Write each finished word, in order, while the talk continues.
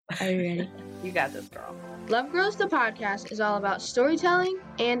Are you ready? You got this, girl. Love Girls, the podcast, is all about storytelling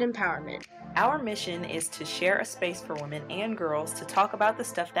and empowerment. Our mission is to share a space for women and girls to talk about the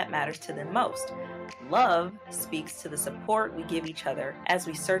stuff that matters to them most. Love speaks to the support we give each other as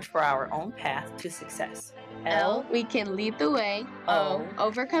we search for our own path to success. L, we can lead the way. O,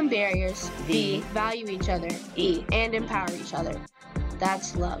 overcome barriers. V, value each other. E, and empower each other.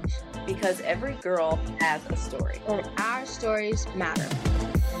 That's love. Because every girl has a story. And our stories matter.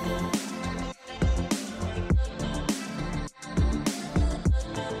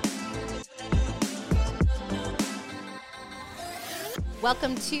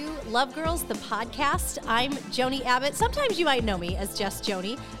 Welcome to Love Girls, the podcast. I'm Joni Abbott. Sometimes you might know me as just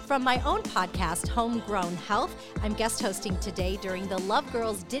Joni from my own podcast, Homegrown Health. I'm guest hosting today during the Love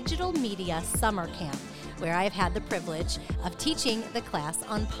Girls Digital Media Summer Camp, where I've had the privilege of teaching the class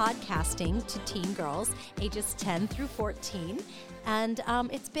on podcasting to teen girls ages 10 through 14. And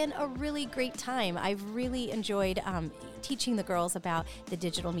it's been a really great time. I've really enjoyed teaching the girls about the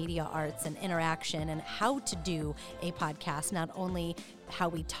digital media arts and interaction and how to do a podcast, not only how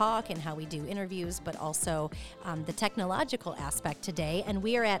we talk and how we do interviews, but also the technological aspect today. And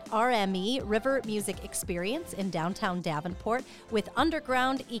we are at RME, River Music Experience, in downtown Davenport with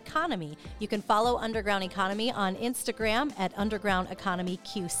Underground Economy. You can follow Underground Economy on Instagram at Underground Economy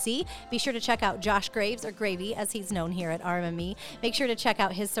QC. Be sure to check out Josh Graves, or Gravy as he's known here at RME. Make sure to check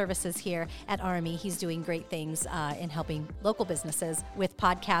out his services here at RME. He's doing great things in helping local businesses with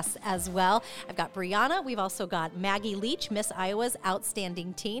podcasts as well. I've got Brianna. We've also got Maggie Leach, Miss Iowa's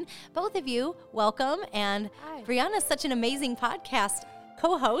Outstanding Teen. Both of you, welcome. And hi. Brianna's such an amazing podcast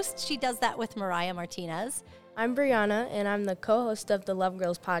co-host. She does that with Mariah Martinez. I'm Brianna, and I'm the co-host of the Love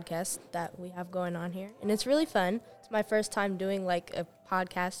Girls podcast that we have going on here. And it's really fun. It's my first time doing like a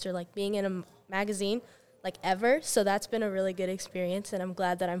podcast or like being in a magazine like ever. So that's been a really good experience, and I'm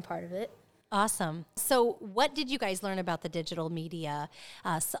glad that I'm part of it. Awesome. So what did you guys learn about the digital media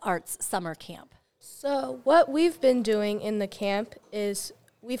arts summer camp? So what we've been doing in the camp is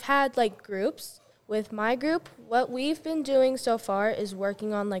we've had like groups. With my group, what we've been doing so far is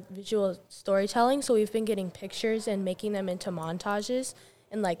working on like visual storytelling. So we've been getting pictures and making them into montages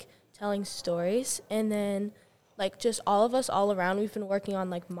and like telling stories. And then like just all of us all around, we've been working on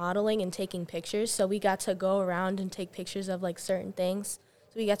like modeling and taking pictures. So we got to go around and take pictures of like certain things.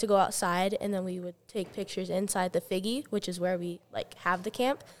 So we got to go outside, and then we would take pictures inside the Figgy, which is where we like have the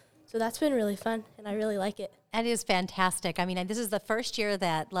camp. So that's been really fun, and I really like it. That is fantastic. I mean, this is the first year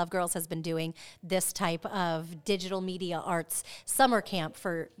that Love Girls has been doing this type of digital media arts summer camp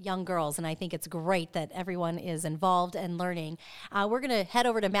for young girls, and I think it's great that everyone is involved and learning. We're going to head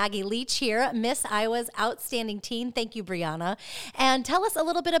over to Maggie Leach here, Miss Iowa's Outstanding Teen. Thank you, Brianna. And tell us a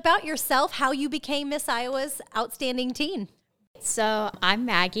little bit about yourself, how you became Miss Iowa's Outstanding Teen. So I'm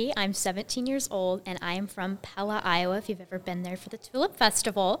Maggie. I'm 17 years old, and I am from Pella, Iowa. If you've ever been there for the Tulip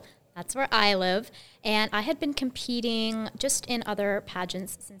Festival, that's where I live. And I had been competing just in other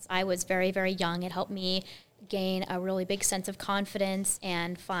pageants since I was very, very young. It helped me gain a really big sense of confidence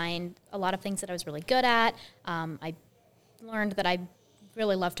and find a lot of things that I was really good at. I learned that I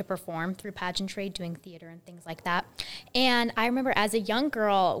really love to perform through pageantry, doing theater and things like that. And I remember as a young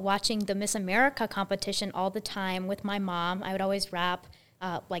girl watching the Miss America competition all the time with my mom. I would always wrap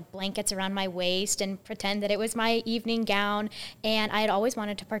like blankets around my waist and pretend that it was my evening gown. And I had always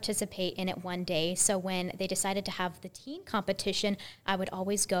wanted to participate in it one day. So when they decided to have the teen competition, I would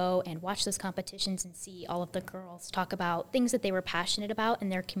always go and watch those competitions and see all of the girls talk about things that they were passionate about in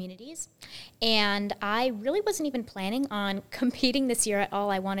their communities. And I really wasn't even planning on competing this year at all.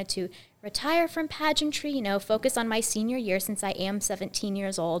 I wanted to retire from pageantry, focus on my senior year since I am 17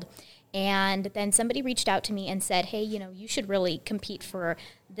 years old. And then somebody reached out to me and said, hey, you should really compete for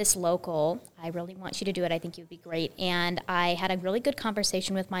this local. I really want you to do it. I think you'd be great. And I had a really good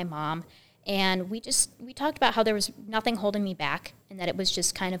conversation with my mom. And we talked about how there was nothing holding me back and that it was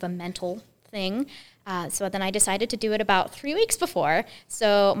just kind of a mental thing. So then I decided to do it about 3 weeks before.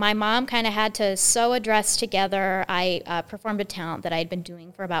 So my mom kind of had to sew a dress together. I performed a talent that I had been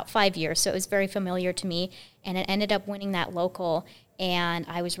doing for about 5 years. So it was very familiar to me. And it ended up winning that local. And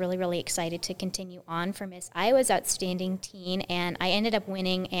I was really, really excited to continue on for Miss Iowa's Outstanding Teen. And I ended up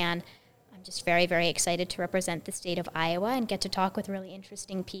winning, and I'm just very, very excited to represent the state of Iowa and get to talk with really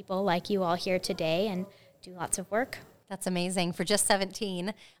interesting people like you all here today and do lots of work. That's amazing. For just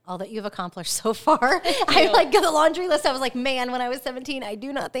 17, all that you've accomplished so far. I got the laundry list. I was like, man, when I was 17, I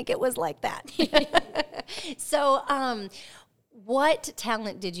do not think it was like that. So, what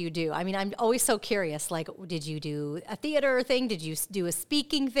talent did you do? I mean, I'm always so curious. Like, did you do a theater thing? Did you do a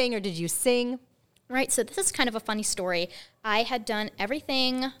speaking thing, or did you sing? Right, so this is kind of a funny story. I had done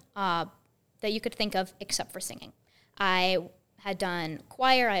everything that you could think of except for singing. I had done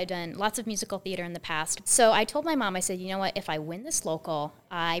choir, I had done lots of musical theater in the past. So I told my mom, I said, you know what, if I win this local,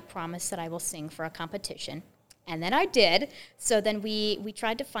 I promise that I will sing for a competition. And then I did. So then we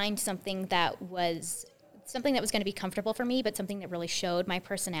tried to find something that was going to be comfortable for me, but something that really showed my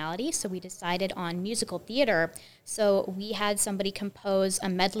personality. So we decided on musical theater. So we had somebody compose a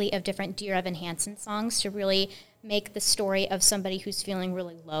medley of different Dear Evan Hansen songs to really make the story of somebody who's feeling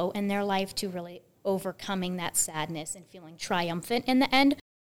really low in their life to really overcoming that sadness and feeling triumphant in the end.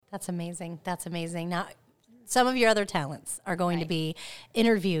 That's amazing. That's amazing. Now, some of your other talents are going to be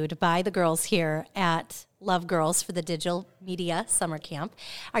interviewed by the girls here at Love Girls for the Digital Media Summer Camp.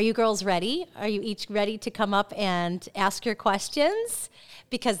 Are you girls ready? Are you each ready to come up and ask your questions?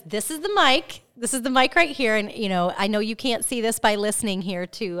 Because this is the mic. This is the mic right here. And, you know, I know you can't see this by listening here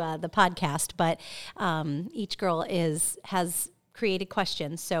to the podcast, but each girl has created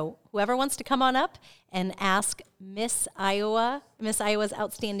questions. So whoever wants to come on up and ask Miss Iowa's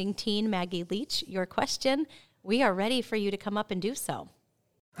outstanding teen, Maggie Leach, your question, we are ready for you to come up and do so.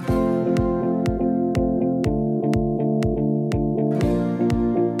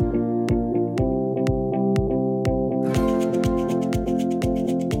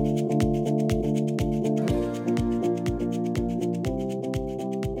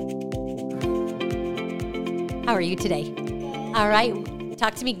 How are you today? All right.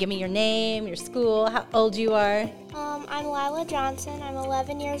 Talk to me. Give me your name, your school, how old you are. I'm Lila Johnson. I'm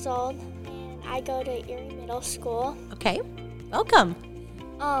 11 years old, and I go to Erie Middle School. Okay. Welcome.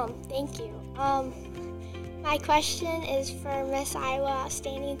 Thank you. My question is for Miss Iowa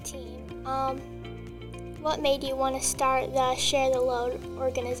Outstanding Teen. What made you want to start the Share the Load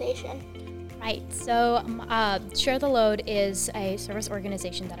organization? Right, so Share the Load is a service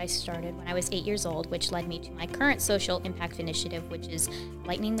organization that I started when I was 8 years old, which led me to my current social impact initiative, which is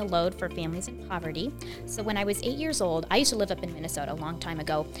lightening the load for families in poverty. So when I was 8 years old, I used to live up in Minnesota a long time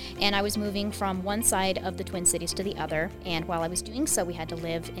ago, and I was moving from one side of the Twin Cities to the other, and while I was doing so, we had to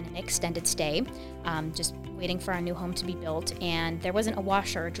live in an extended stay, just waiting for our new home to be built, and there wasn't a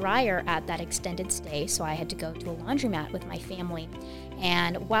washer or dryer at that extended stay, so I had to go to a laundromat with my family.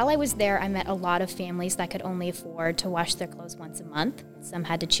 And while I was there, I met a lot of families that could only afford to wash their clothes once a month. Some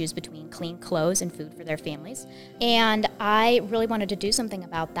had to choose between clean clothes and food for their families. And I really wanted to do something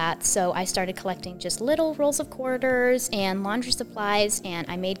about that, so I started collecting just little rolls of quarters and laundry supplies, and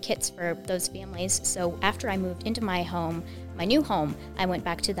I made kits for those families. So after I moved into my home, my new home, I went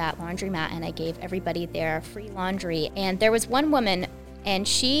back to that laundromat and I gave everybody their free laundry. And there was one woman, and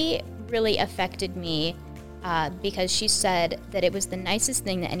she really affected me because she said that it was the nicest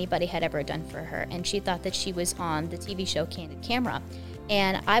thing that anybody had ever done for her, and she thought that she was on the TV show Candid Camera.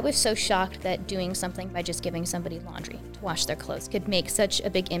 And I was so shocked that doing something by just giving somebody laundry to wash their clothes could make such a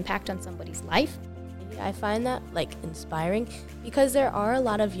big impact on somebody's life. I find that inspiring because there are a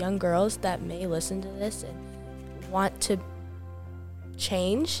lot of young girls that may listen to this and want to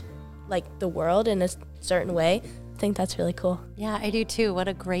change the world in a certain way. I think that's really cool. Yeah, I do too. What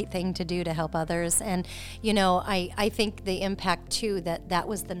a great thing to do to help others. And, you know, I think the impact too, that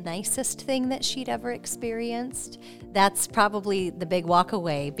was the nicest thing that she'd ever experienced. That's probably the big walk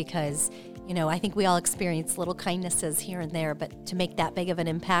away because, you know, I think we all experience little kindnesses here and there, but to make that big of an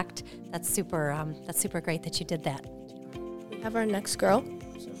impact, that's super great that you did that. We have our next girl.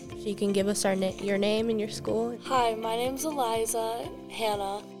 So you can give us your name and your school. Hi, my name's Eliza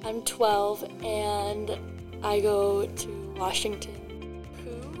Hannah. I'm 12 and I go to Washington.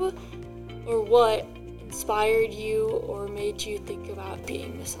 Who or what inspired you or made you think about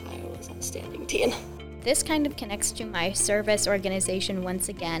being Miss Iowa's Outstanding Teen? This kind of connects to my service organization once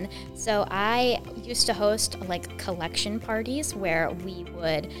again. So I used to host collection parties where we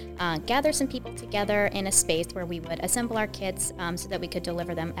would gather some people together in a space where we would assemble our kits so that we could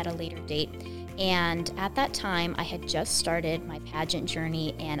deliver them at a later date. And at that time, I had just started my pageant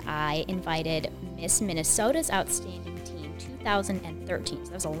journey, and I invited Miss Minnesota's Outstanding Teen 2013. So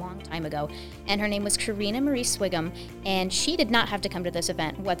that was a long time ago. And her name was Karina Marie Swigum, and she did not have to come to this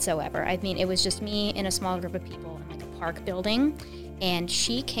event whatsoever. I mean, it was just me and a small group of people in a park building, and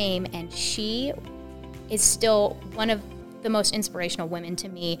she came, and she is still one of the most inspirational women to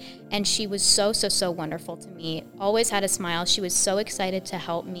me, and she was so wonderful to me. Always had a smile. She was so excited to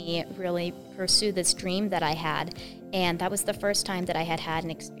help me really pursue this dream that I had, and that was the first time that I had an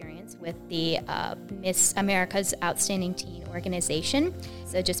experience with the Miss America's Outstanding Teen organization.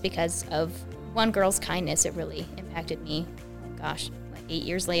 So just because of one girl's kindness, it really impacted me. Oh gosh, 8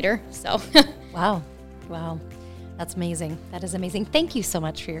 years later. So Wow. That's amazing. That is amazing. Thank you so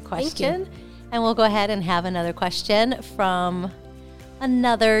much for your question. And we'll go ahead and have another question from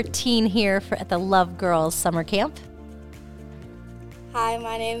another teen here at the Love Girls Summer Camp. Hi,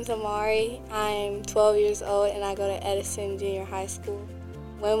 my name's Amari. I'm 12 years old and I go to Edison Junior High School.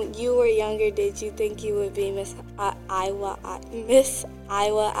 When you were younger, did you think you would be Miss Iowa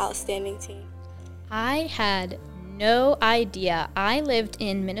Outstanding Teen? I had no idea. I lived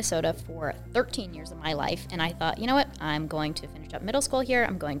in Minnesota for 13 years of my life, and I thought, you know what, I'm going to finish up middle school here,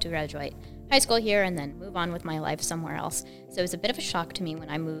 I'm going to graduate high school here, and then move on with my life somewhere else. So it was a bit of a shock to me when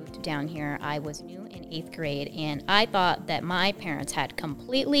I moved down here. I was new in 8th grade, and I thought that my parents had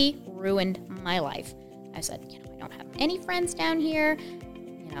completely ruined my life. I said, I don't have any friends down here.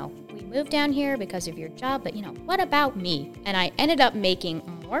 We moved down here because of your job, but what about me? And I ended up making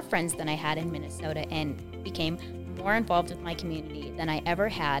more friends than I had in Minnesota and became more involved with my community than I ever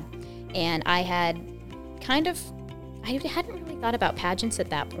had. And I hadn't really thought about pageants at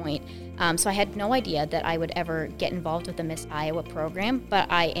that point. So I had no idea that I would ever get involved with the Miss Iowa program, but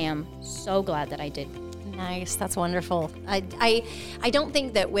I am so glad that I did. Nice. That's wonderful. I don't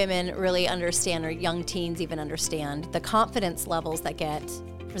think that women really understand, or young teens even understand, the confidence levels that get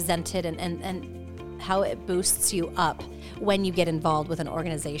presented and how it boosts you up when you get involved with an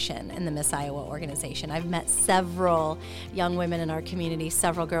organization, in the Miss Iowa organization. I've met several young women in our community,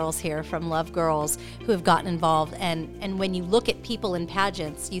 several girls here from Love Girls who have gotten involved, and when you look at people in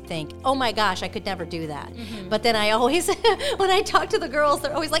pageants, you think, oh my gosh, I could never do that. Mm-hmm. But then I always, when I talk to the girls,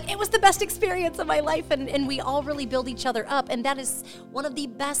 they're always like, it was the best experience of my life, and we all really build each other up, and that is one of the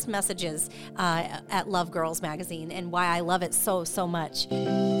best messages at Love Girls magazine, and why I love it so, so much.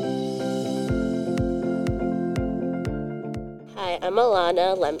 Hi, I'm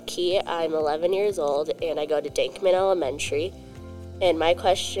Alana Lemke. I'm 11 years old, and I go to Dankman Elementary. And my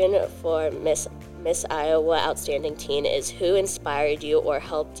question for Miss Iowa Outstanding Teen is, who inspired you or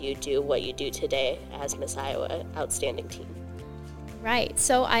helped you do what you do today as Miss Iowa Outstanding Teen? Right.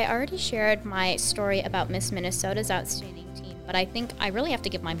 So I already shared my story about Miss Minnesota's Outstanding Teen, but I think I really have to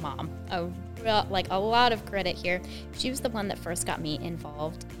give my mom a lot of credit here. She was the one that first got me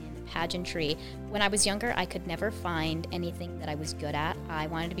involved pageantry. When I was younger, I could never find anything that I was good at. I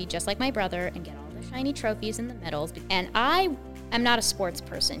wanted to be just like my brother and get all the shiny trophies and the medals. And I am not a sports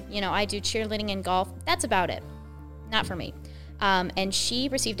person. I do cheerleading and golf. That's about it. Not for me. And she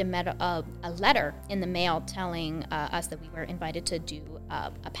received a letter in the mail telling us that we were invited to do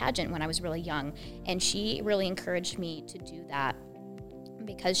a pageant when I was really young. And she really encouraged me to do that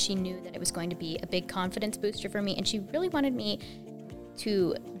because she knew that it was going to be a big confidence booster for me. And she really wanted me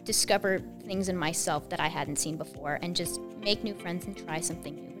to discover things in myself that I hadn't seen before and just make new friends and try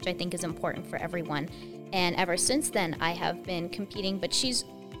something new, which I think is important for everyone. And ever since then, I have been competing, but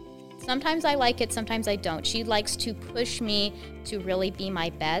sometimes I like it, sometimes I don't. She likes to push me to really be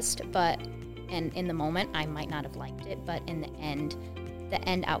my best, and in the moment, I might not have liked it, but in the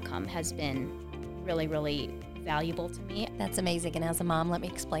end outcome has been really, really valuable to me. That's amazing. And as a mom, let me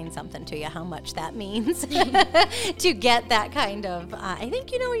explain something to you, how much that means to get that kind of, I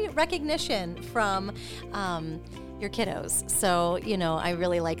think, recognition from your kiddos. So, I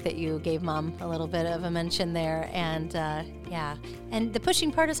really like that you gave mom a little bit of a mention there. And and the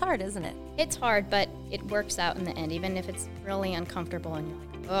pushing part is hard, isn't it? It's hard, but it works out in the end, even if it's really uncomfortable and you're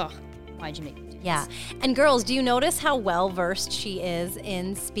like, ugh, why'd you make me do this? Yeah. And girls, do you notice how well-versed she is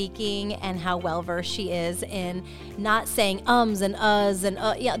in speaking and how well-versed she is in not saying ums and uhs and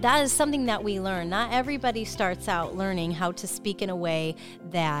yeah, that is something that we learn. Not everybody starts out learning how to speak in a way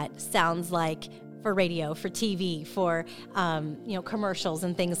that sounds like for radio, for TV, for commercials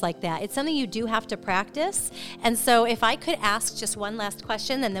and things like that. It's something you do have to practice. And so if I could ask just one last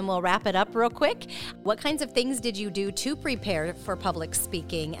question and then we'll wrap it up real quick. What kinds of things did you do to prepare for public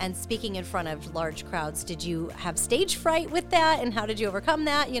speaking and speaking in front of large crowds? Did you have stage fright with that, and how did you overcome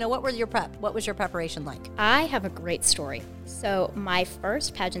that? What was your preparation like? I have a great story. So my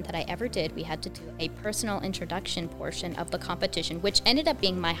first pageant that I ever did, we had to do a personal introduction portion of the competition, which ended up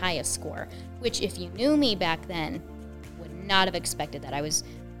being my highest score, which if you knew me back then, would not have expected that. I was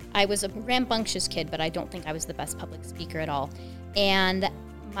a rambunctious kid, but I don't think I was the best public speaker at all. And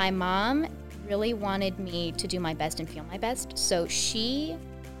my mom really wanted me to do my best and feel my best, so she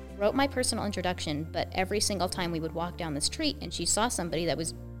wrote my personal introduction, but every single time we would walk down the street and she saw somebody that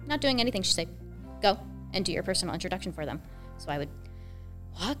was not doing anything, she'd say, go and do your personal introduction for them. So I would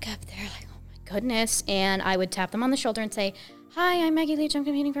walk up there like, oh my goodness, and I would tap them on the shoulder and say, hi, I'm Maggie Leach, I'm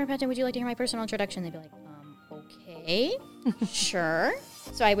competing for a pageant, would you like to hear my personal introduction? They'd be like, okay, sure.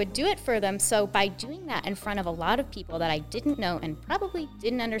 So I would do it for them. So by doing that in front of a lot of people that I didn't know and probably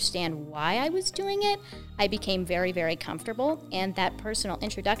didn't understand why I was doing it, I became very, very comfortable. And that personal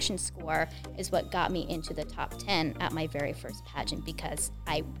introduction score is what got me into the top 10 at my very first pageant, because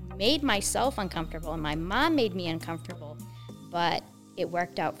I made myself uncomfortable and my mom made me uncomfortable, but it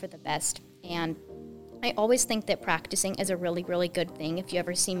worked out for the best. And I always think that practicing is a really, really good thing. If you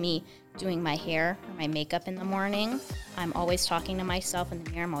ever see me doing my hair or my makeup in the morning, I'm always talking to myself in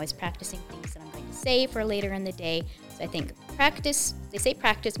the mirror. I'm always practicing things that I'm going to say for later in the day. So I think practice, they say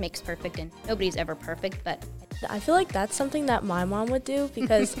practice makes perfect, and nobody's ever perfect, but I feel like that's something that my mom would do,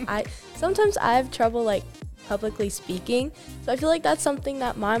 because sometimes I have trouble like publicly speaking. So I feel like that's something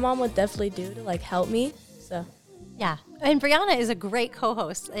that my mom would definitely do to like help me. So yeah. And Brianna is a great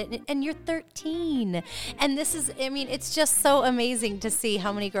co-host, and you're 13. And this is, I mean, it's just so amazing to see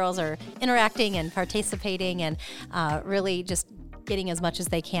how many girls are interacting and participating and really just getting as much as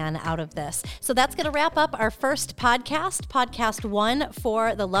they can out of this. So that's going to wrap up our first podcast 1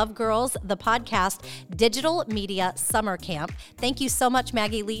 for the Love Girls, the podcast Digital Media Summer Camp. Thank you so much,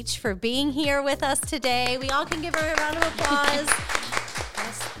 Maggie Leach, for being here with us today. We all can give her a round of applause.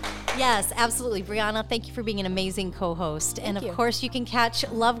 Yes, absolutely. Brianna, thank you for being an amazing co-host. And of course, you can catch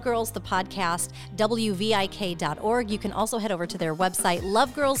Love Girls, the podcast, WVIK.org. You can also head over to their website,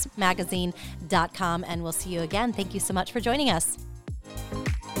 lovegirlsmagazine.com. And we'll see you again. Thank you so much for joining us.